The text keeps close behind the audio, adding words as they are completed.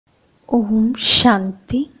ஓம்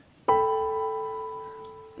சாந்தி.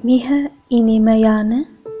 மிக இனிமையான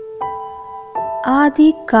ஆதி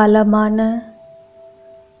காலமான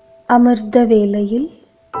அமிர்த வேளையில்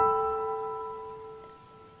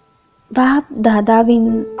பாப்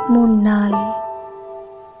தாதாவின் முன்னால்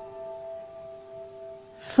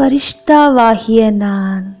ஃபரிஷ்தாவாகிய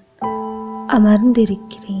நான்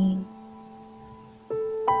அமர்ந்திருக்கிறேன்.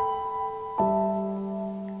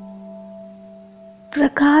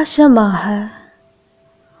 பிரகாசமாக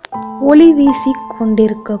ஒளி வீசிக்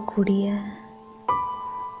கொண்டிருக்கக்கூடிய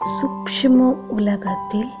சூக்ஷ்ம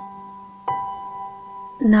உலகத்தில்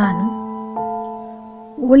நானும்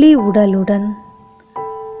ஒளி உடலுடன்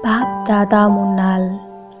பாப் தாதா முன்னால்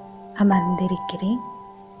அமர்ந்திருக்கிறேன்.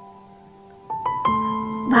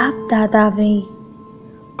 பாப் தாதாவை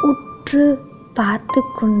உற்று பார்த்து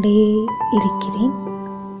கொண்டே இருக்கிறேன்.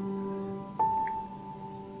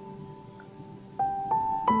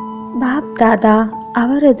 பாப் தாதா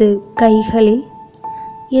அவரது கைகளில்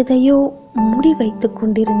எதையோ மூடி வைத்துக்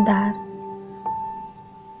கொண்டிருந்தார்.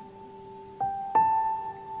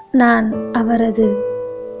 நான் அவரது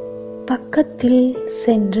பக்கத்தில்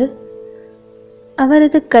சென்று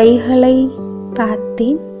அவரது கைகளை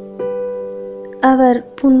பார்த்தேன். அவர்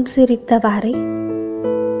புன்சிரித்தவாறே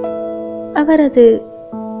அவரது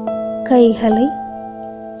கைகளை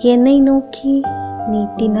என்னை நோக்கி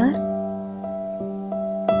நீட்டினார்.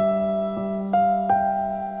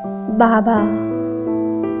 பாபா,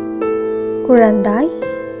 குழந்தாய்,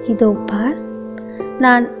 இதோ பார்,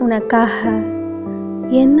 நான் உனக்காக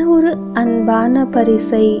என்ன ஒரு அன்பான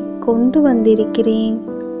பரிசை கொண்டு வந்திருக்கிறேன்.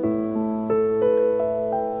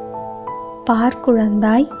 பார்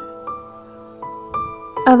குழந்தாய்.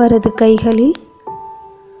 அவரது கைகளில்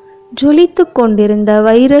ஜொலித்துக் கொண்டிருந்த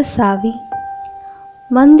வைர சாவி,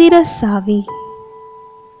 மந்திர சாவி.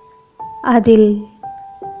 அதில்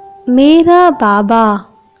மேரா பாபா,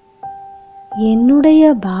 என்னுடைய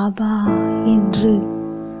பாபா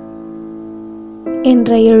என்ற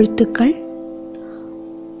எழுத்துக்கள்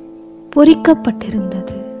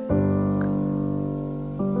பொறிக்கப்பட்டிருந்தது.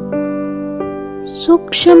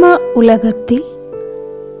 சூக்ஷ்ம உலகத்தில்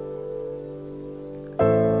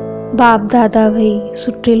பாப் தாதாவை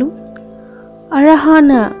சுற்றிலும் அழகான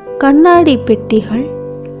கண்ணாடி பெட்டிகள்,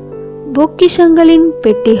 பொக்கிஷங்களின்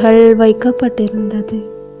பெட்டிகள் வைக்கப்பட்டிருந்தது.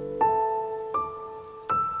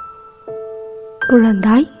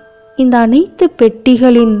 குழந்தாய், இந்த அனைத்து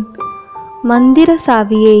பெட்டிகளின் மந்திர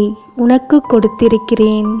சாவியை உனக்கு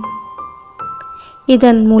கொடுத்திருக்கிறேன்.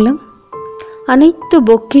 இதன் மூலம் அனைத்து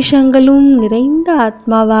பொக்கிஷங்களும் நிறைந்த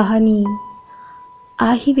ஆத்மாவாக நீ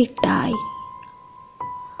ஆகிவிட்டாய்.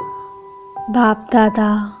 பாப்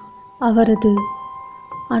தாதா அவரது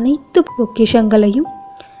அனைத்து பொக்கிஷங்களையும்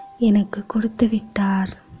எனக்கு கொடுத்து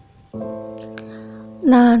விட்டார்.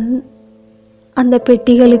 நான் அந்த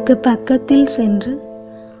பெட்டிகளுக்கு பக்கத்தில் சென்று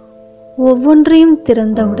ஒவ்வொன்றையும்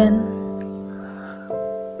திறந்தவுடன்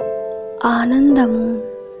ஆனந்தமும்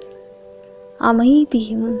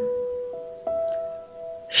அமைதியும்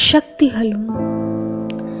சக்திகளும்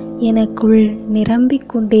எனக்குள் நிரம்பிக்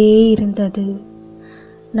கொண்டே இருந்தது.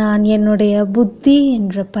 நான் என்னுடைய புத்தி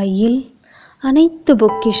என்ற பையில் அனைத்து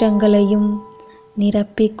பொக்கிஷங்களையும்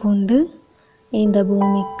நிரப்பிக்கொண்டு இந்த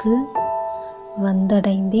பூமிக்கு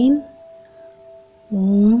வந்தடைந்தேன்.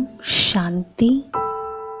 ஓம் சாந்தி.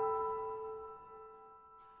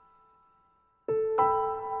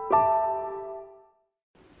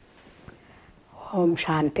 ஓம்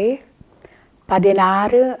சாந்தி.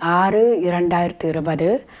 16/6/2020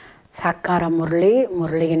 சக்கார முரளி,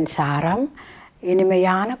 முரளியின் சாரம்.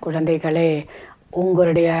 இனிமையான குழந்தைகளே,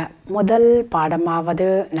 உங்களுடைய முதல் பாடமாவது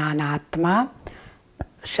நான் ஆத்மா,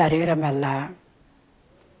 சரீரமல்ல.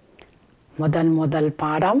 முதல்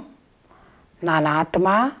பாடம் நான்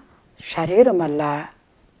ஆத்மா, சரீரமல்ல.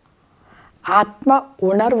 ஆத்ம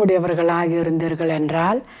உணர்வுடையவர்களாக இருந்தீர்கள்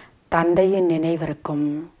என்றால் தந்தையின் நினைவிருக்கும்.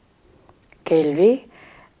 கேள்வி: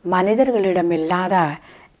 மனிதர்களிடம் இல்லாத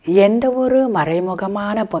எந்த ஒரு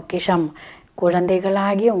மறைமுகமான பொக்கிஷம்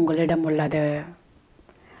குழந்தைகளாகி உங்களிடம் உள்ளது?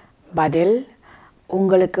 பதில்: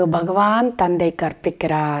 உங்களுக்கு பகவான் தந்தை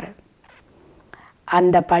கற்பிக்கிறார்.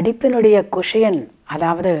 அந்த படிப்பினுடைய குஷியன்,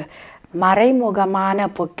 அதாவது மறைமுகமான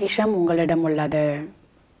பொக்கிஷம் உங்களிடம் உள்ளது.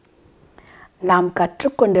 நாம்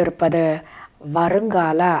கற்றுக்கொண்டிருப்பது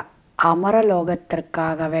வருங்கால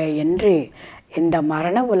அமரலோகத்திற்காகவே என்று இந்த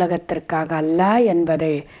மரண உலகத்திற்காக அல்ல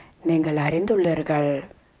என்பதை நீங்கள் அறிந்துள்ளீர்கள்.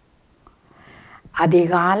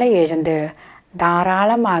 அதிகாலை எழுந்து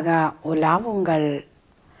தாராளமாக உலாவுங்கள்,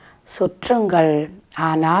 சுற்றுங்கள்.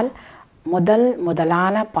 ஆனால்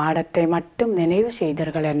முதலான பாடத்தை மட்டும் நினைவு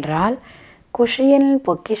செய்தீர்கள் என்றால் குஷியின்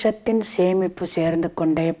பொக்கிஷத்தின் சேமிப்பு சேர்ந்து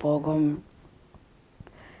கொண்டே போகும்.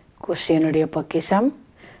 குஷியினுடைய பொக்கிஷம்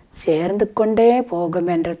சேர்ந்து கொண்டே போகும்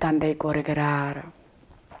என்று தந்தை கூறுகிறார்.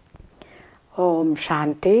 ஓம்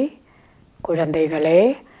சாந்தி. குழந்தைகளே,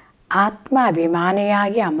 ஆத்ம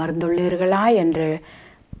அபிமானியாகி அமர்ந்துள்ளீர்களா என்று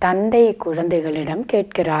தந்தை குழந்தைகளிடம்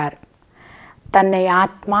கேட்கிறார். தன்னை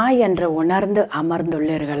ஆத்மா என்று உணர்ந்து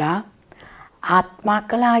அமர்ந்துள்ளீர்களா?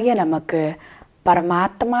 ஆத்மாக்களாகிய நமக்கு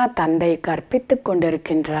பரமாத்மா தந்தை கற்பித்து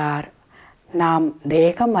கொண்டிருக்கின்றார். நாம்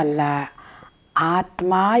தேகம் அல்ல,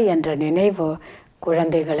 ஆத்மா என்ற நினைவு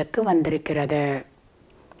குழந்தைகளுக்கு வந்திருக்கிறது.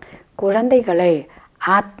 குழந்தைகளை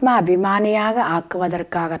ஆத்ம அபிமானியாக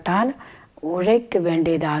ஆக்குவதற்காகத்தான் உழைக்க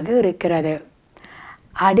வேண்டியதாக இருக்கிறது.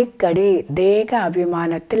 அடிக்கடி தேக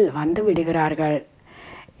அபிமானத்தில் வந்து விடுகிறார்கள்.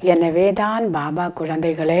 எனவே தான் பாபா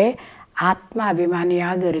குழந்தைகளே ஆத்ம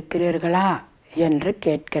அபிமானியாக இருக்கிறீர்களா என்று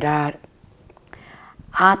கேட்கிறார்.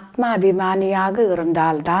 ஆத்ம அபிமானியாக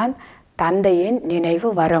இருந்தால்தான் தந்தையின் நினைவு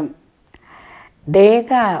வரும்.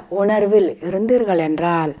 தேக உணர்வில் இருந்தீர்கள்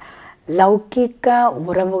என்றால் லௌகிக்க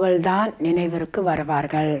உறவுகள்தான் நினைவிற்கு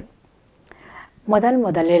வருவார்கள்.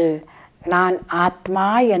 முதலில் நான் ஆத்மா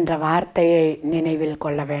என்ற வார்த்தையை நினைவில்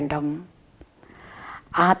கொள்ள வேண்டும்.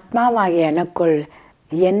 ஆத்மாவாகிய எனக்குள்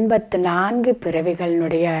 84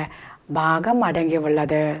 பிறவிகளினுடைய பாகம்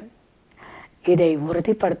அடங்கியுள்ளது. இதை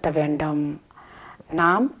உறுதிப்படுத்த வேண்டும்.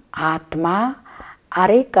 நாம் ஆத்மா,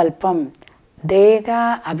 அரை கல்பம் தேக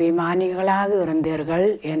அபிமானிகளாக இருந்தீர்கள்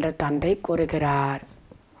என்று தந்தை கூறுகிறார்.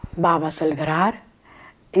 பாபா சொல்கிறார்,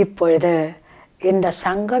 இப்பொழுது இந்த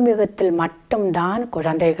சங்கமயுகத்தில் மட்டும்தான்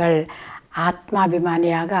குழந்தைகள்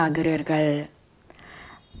ஆத்மாபிமானியாக ஆகிறீர்கள்.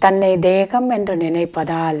 தன்னை தேகம் என்று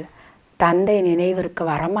நினைப்பதால் தந்தை நினைவிற்கு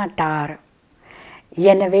வரமாட்டார்.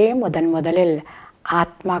 எனவே முதலில்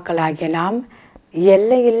ஆத்மாக்களாகிய நாம்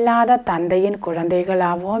எல்லையில்லாத தந்தையின்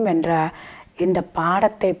குழந்தைகளாவோம் என்ற இந்த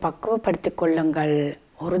பாடத்தை பக்குவப்படுத்திக் கொள்ளுங்கள்,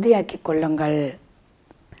 உறுதியாக்கி கொள்ளுங்கள்.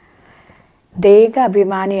 தேக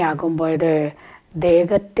அபிமானி ஆகும்பொழுது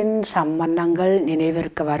தேகத்தின் சம்பந்தங்கள்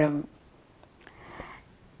நினைவிற்கு வரும்.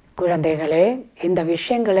 குழந்தைகளே, இந்த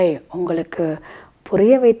விஷயங்களை உங்களுக்கு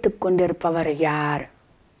புரிய வைத்து கொண்டிருப்பவர் யார்?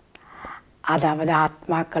 அதாவது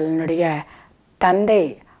ஆத்மாக்களினுடைய தந்தை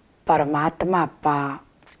பரமாத்மா அப்பா.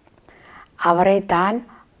 அவரைத்தான்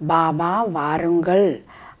பாபா வாருங்கள்,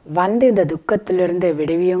 வந்து இந்த துக்கத்திலிருந்து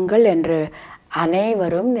விடுவியுங்கள் என்று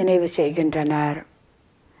அனைவரும் நினைவு செய்கின்றனர்.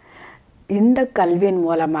 இந்த கல்வியின்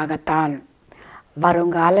மூலமாகத்தான்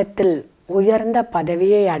வருங்காலத்தில் உயர்ந்த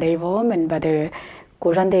பதவியை அடைவோம் என்பது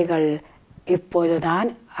குழந்தைகள் இப்போதுதான்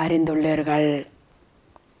அறிந்துள்ளீர்கள்.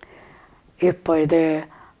 இப்பொழுது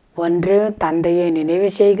ஒன்று தந்தையை நினைவு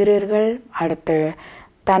செய்கிறீர்கள், அடுத்து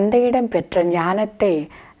தந்தையிடம் பெற்ற ஞானத்தை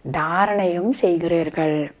தாரணையும்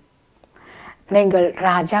செய்கிறீர்கள். நீங்கள்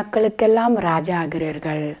ராஜாக்களுக்கெல்லாம் ராஜா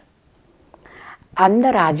ஆகிறீர்கள். அந்த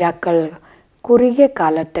ராஜாக்கள் குறுகிய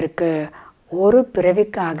காலத்திற்கு ஒரு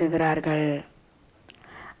பிறவிக்கு ஆகுகிறார்கள்.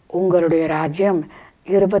 உங்களுடைய ராஜ்யம்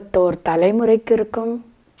 21 தலைமுறைக்கு இருக்கும்.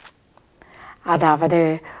 அதாவது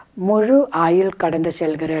முழு ஆயுள் கடந்து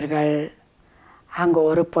செல்கிறீர்கள். அங்கு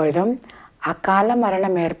ஒரு பொழுதும் அக்கால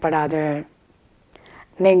மரணம் ஏற்படாது.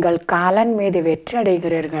 நீங்கள் காலன் மீது வெற்றி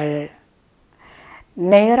அடைகிறீர்கள்.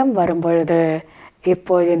 நேரம் வரும்பொழுது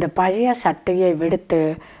இப்போது இந்த பழைய சட்டையை விடுத்து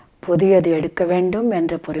புதியது எடுக்க வேண்டும்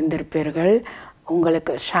என்று புரிந்திருப்பீர்கள்.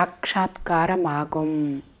 உங்களுக்கு சாட்சாத்காரம் ஆகும்.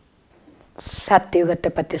 சத்தியுகத்தை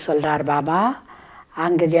பற்றி சொல்கிறார் பாபா.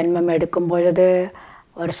 அங்கு ஜென்மம் எடுக்கும் பொழுது,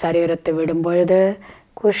 ஒரு சரீரத்தை விடும் பொழுது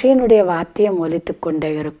குஷியினுடைய வாத்தியம் ஒலித்து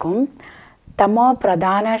கொண்டே இருக்கும். தமோ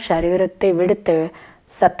பிரதான சரீரத்தை விடுத்து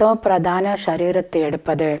சத்தோ பிரதான சரீரத்தை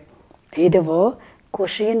எடுப்பது, இதுவோ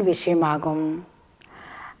குஷியின் விஷயமாகும்.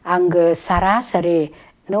 அங்கு சராசரி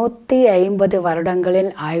 150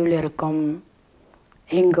 வருடங்களின் ஆயுள் இருக்கும்.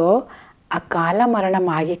 இங்கோ அக்கால மரணம்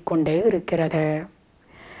ஆகிக்கொண்டே இருக்கிறது.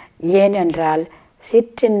 ஏனென்றால்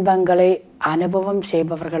சிற்றின்பங்களை அனுபவம்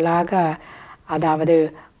செய்பவர்களாக, அதாவது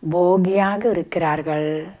போகியாக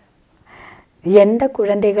இருக்கிறார்கள். எந்த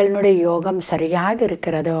குழந்தைகளுடைய யோகம் சரியாக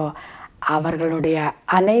இருக்கிறதோ அவர்களுடைய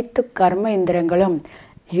அனைத்து கர்ம இந்திரங்களும்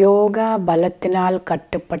யோகா பலத்தினால்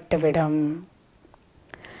கட்டுப்பட்டுவிடும்.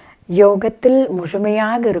 யோகத்தில்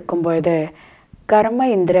முழுமையாக இருக்கும்பொழுது கர்ம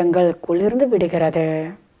இந்திரங்கள் குளிர்ந்து விடுகிறது.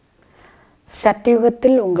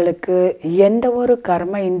 சத்தியுகத்தில் உங்களுக்கு எந்த ஒரு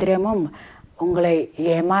கர்ம இந்திரியமும் உங்களை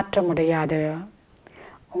ஏமாற்ற முடியாது,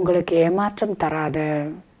 உங்களுக்கு ஏமாற்றம் தராது.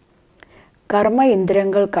 கர்ம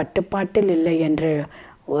இந்திரியங்கள் கட்டுப்பாட்டில் இல்லை என்று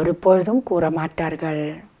ஒருபொழுதும் கூற மாட்டார்கள்.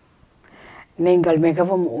 நீங்கள்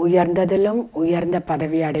மிகவும் உயர்ந்ததிலும் உயர்ந்த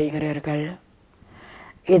பதவி அடைகிறீர்கள்.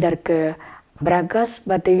 இதற்கு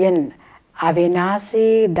பிரகஸ்பதியின் அவிநாசி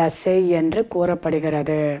தசை என்று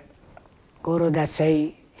கூறப்படுகிறது. குரு தசை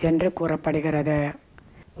என்று கூறப்படுகிறது.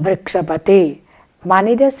 விருக்ஷபதி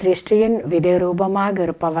மனித சிருஷ்டியின் விதை ரூபமாக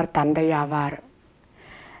இருப்பவர் தந்தையாவார்.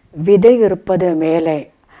 விதை இருப்பது மேலே,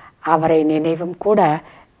 அவரை நினைவும் கூட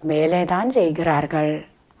மேலேதான் செய்கிறார்கள்.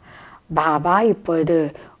 பாபா இப்பொழுது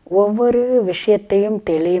ஒவ்வொரு விஷயத்தையும்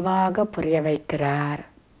தெளிவாக புரிய வைக்கிறார்.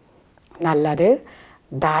 நல்லது.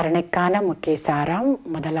 தாரணைக்கான முக்கிய சாரம்.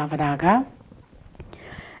 முதலாவதாக,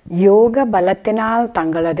 யோக பலத்தினால்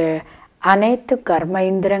தங்களது அனைத்து கர்ம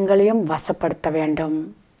இந்திரங்களையும் வசப்படுத்த வேண்டும்.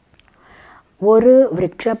 ஒரு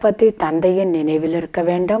விருக்ஷபதி தந்தையின் நினைவில் இருக்க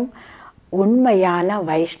வேண்டும். உண்மையான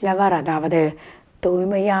வைஷ்ணவர், அதாவது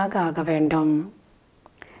தூய்மையாக ஆக வேண்டும்.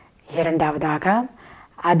 இரண்டாவதாக,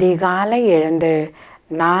 அதிகாலை எழுந்து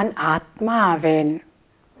நான் ஆத்மா ஆவேன்,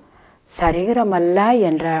 சரீரமல்ல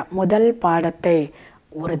என்ற முதல் பாடத்தை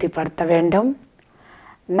உறுதிப்படுத்த வேண்டும்.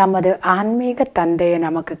 நமது ஆன்மீக தந்தை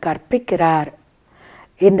நமக்கு கற்பிக்கிறார்,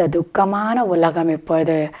 இந்த துக்கமான உலகம்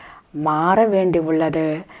இப்பொழுது மாற வேண்டி உள்ளது.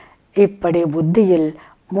 இப்படி புத்தியில்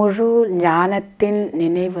முழு ஞானத்தின்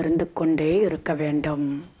நினைவிருந்து கொண்டே இருக்க வேண்டும்.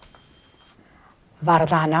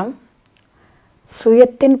 வரதானம்.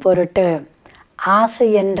 சுயத்தின் பொருட்டு ஆசை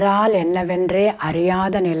என்றால் என்னவென்றே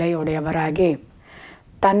அறியாத நிலையுடையவராகி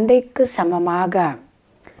தந்தைக்கு சமமாக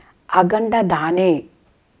அகண்ட தானே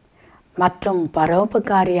மற்றும்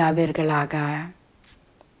பரோபகாரி ஆவீர்களாக.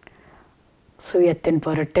 சுயத்தின்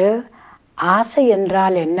பொருட்டு ஆசை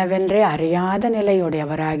என்றால் என்னவென்றே அறியாத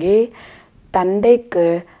நிலையுடையவராகி தந்தைக்கு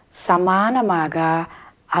சமானமாக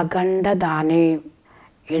அகண்ட தானே,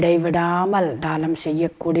 இடைவிடாமல் தானம்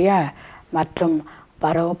செய்யக்கூடிய மற்றும்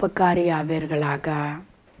பரோபகாரி ஆவீர்களாக.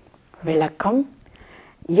 விளக்கம்.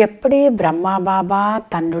 எப்படி பிரம்மா பாபா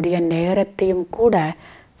தன்னுடைய நேரத்தையும் கூட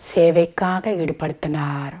சேவைக்காக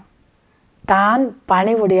ஈடுபடுத்தினார். தான்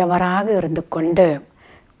பணிவுடையவராக இருந்து கொண்டு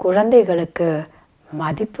குழந்தைகளுக்கு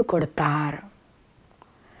மதிப்பு கொடுத்தார்.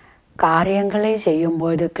 காரியங்களை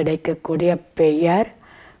செய்யும்போது கிடைக்கக்கூடிய பெயர்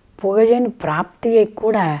புகழின் பிராப்தியை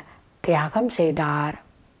கூட தியாகம் செய்தார்.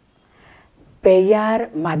 பெயர்,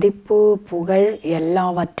 மதிப்பு, புகழ்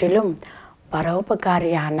எல்லாவற்றிலும்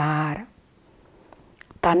பரோபகாரியானார்.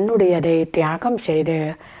 தன்னுடையதை தியாகம் செய்து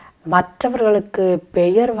மற்றவர்களுக்கு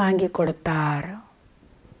பெயர் வாங்கி கொடுத்தார்.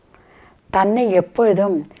 தன்னை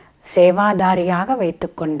எப்பொழுதும் சேவாதாரியாக வைத்து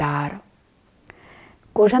கொண்டார்.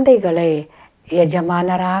 குழந்தைகளை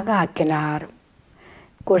எஜமானராக ஆக்கினார்.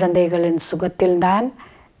 குழந்தைகளின் சுகத்தில்தான்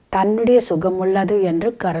தன்னுடைய சுகம் உள்ளது என்று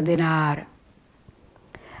கருதினார்.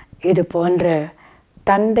 இதுபோன்று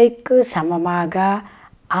தந்தைக்கு சமமாக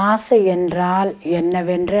ஆசை என்றால்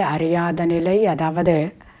என்னவென்று அறியாத நிலை, அதாவது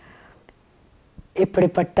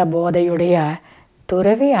இப்படிப்பட்ட போதையுடைய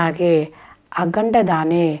துறவி ஆகி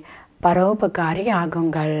அகண்டதானே பரோபகாரி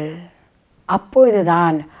ஆகுங்கள்.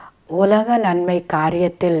 அப்பொழுதுதான் உலக நன்மை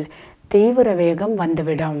காரியத்தில் தீவிர வேகம்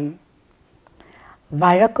வந்துவிடும்.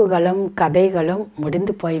 வழக்குகளும் கதைகளும்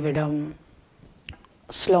முடிந்து போய்விடும்.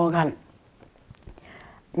 ஸ்லோகன்.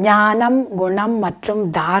 ஞானம், குணம் மற்றும்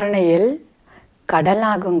தாரணையில்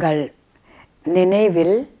கடலாகுங்கள்,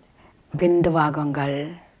 நினைவில் பிந்துவாகுங்கள்.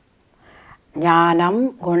 ஞானம்,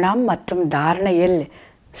 குணம் மற்றும் தாரணையில்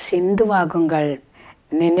சிந்துவாகுங்கள்,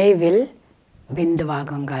 நினைவில்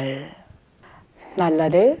பிந்துவாகுங்கள்.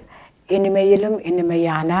 நல்லது. இனிமையிலும்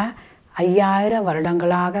இனிமையான 5000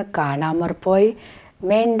 வருடங்களாக காணாமற் போய்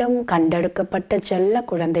மீண்டும் கண்டெடுக்கப்பட்ட செல்ல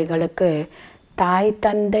குழந்தைகளுக்கு தாய்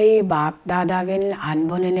தந்தை பாப்தாதாவின்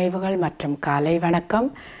அன்பு நினைவுகள் மற்றும் காலை வணக்கம்.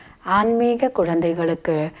 ஆன்மீக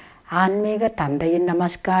குழந்தைகளுக்கு ஆன்மீக தந்தையின்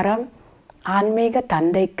நமஸ்காரம். ஆன்மீக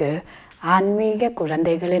தந்தைக்கு ஆன்மீக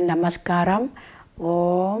குழந்தைகளின் நமஸ்காரம்.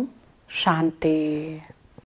 ஓம் சாந்தி.